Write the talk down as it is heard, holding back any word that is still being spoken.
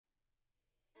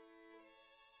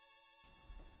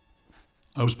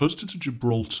I was posted to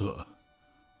Gibraltar.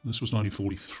 This was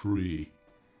 1943.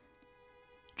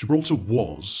 Gibraltar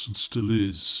was, and still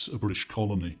is, a British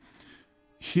colony.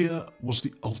 Here was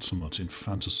the ultimate in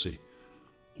fantasy,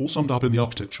 all summed up in the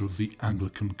architecture of the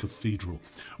Anglican cathedral.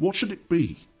 What should it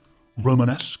be?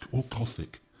 Romanesque or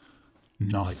Gothic?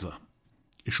 Neither.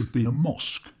 It should be a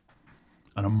mosque,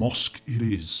 and a mosque it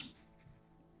is.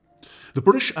 The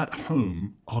British at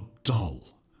home are dull.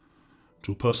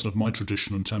 To a person of my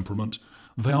tradition and temperament,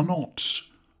 they are not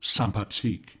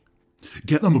sympathique.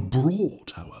 Get them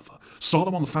abroad, however, start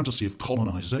them on the fantasy of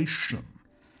colonisation,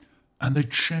 and they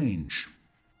change.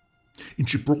 In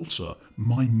Gibraltar,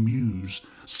 my muse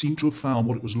seemed to have found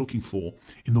what it was looking for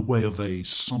in the way of a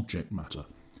subject matter.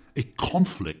 A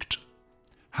conflict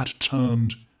had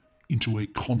turned into a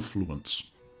confluence.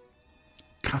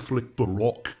 Catholic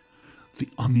Baroque, the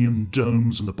onion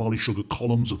domes and the barley sugar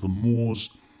columns of the Moors,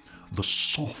 the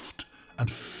soft and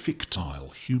fictile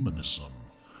humanism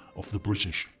of the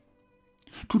British.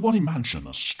 Could one imagine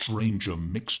a stranger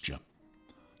mixture?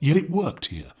 Yet it worked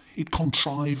here. It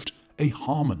contrived a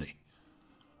harmony.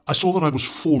 I saw that I was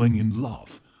falling in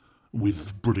love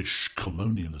with British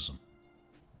colonialism.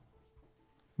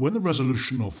 When the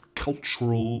resolution of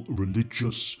cultural,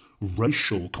 religious,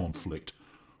 racial conflict,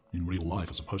 in real life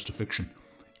as opposed to fiction,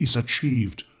 is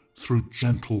achieved through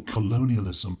gentle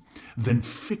colonialism, then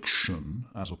fiction,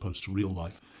 as opposed to real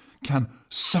life, can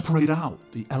separate out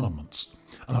the elements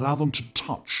and allow them to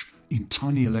touch in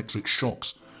tiny electric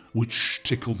shocks which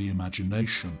tickle the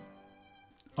imagination.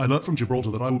 I learnt from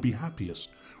Gibraltar that I would be happiest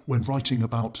when writing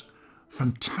about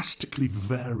fantastically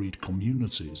varied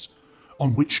communities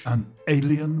on which an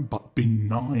alien but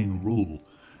benign rule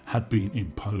had been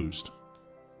imposed.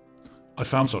 I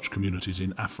found such communities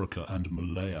in Africa and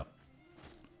Malaya.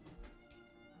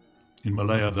 In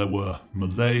Malaya there were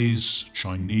Malays,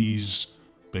 Chinese,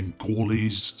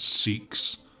 Bengalis,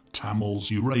 Sikhs, Tamils,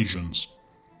 Eurasians.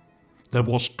 There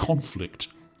was conflict,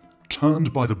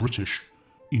 turned by the British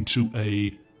into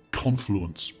a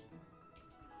confluence.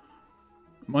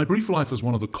 My brief life as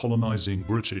one of the colonising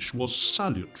British was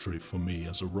salutary for me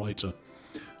as a writer,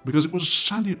 because it was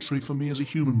salutary for me as a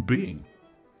human being.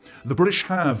 The British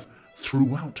have,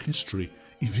 throughout history,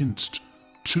 evinced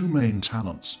two main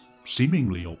talents,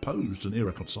 seemingly opposed and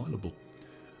irreconcilable.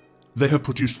 They have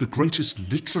produced the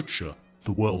greatest literature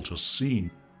the world has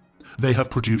seen. They have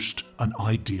produced an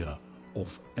idea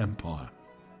of empire.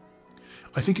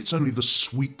 I think it's only the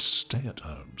sweet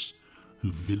stay-at-homes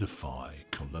who vilify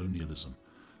colonialism.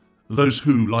 Those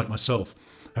who, like myself,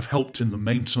 have helped in the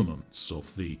maintenance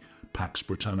of the Pax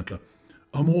Britannica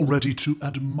are more ready to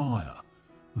admire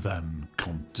than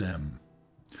condemn.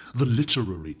 The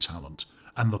literary talent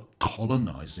and the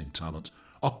colonising talent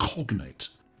are cognate,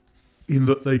 in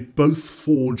that they both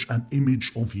forge an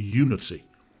image of unity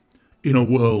in a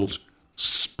world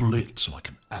split like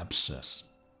an abscess.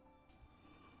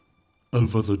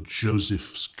 Over the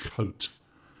Joseph's coat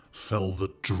fell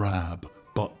the drab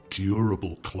but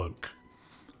durable cloak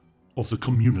of the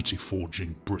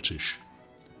community-forging British,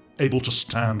 able to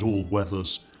stand all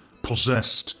weathers,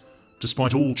 possessed,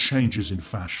 despite all changes in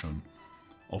fashion,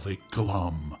 of a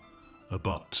glum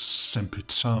but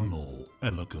sempiternal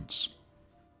elegance.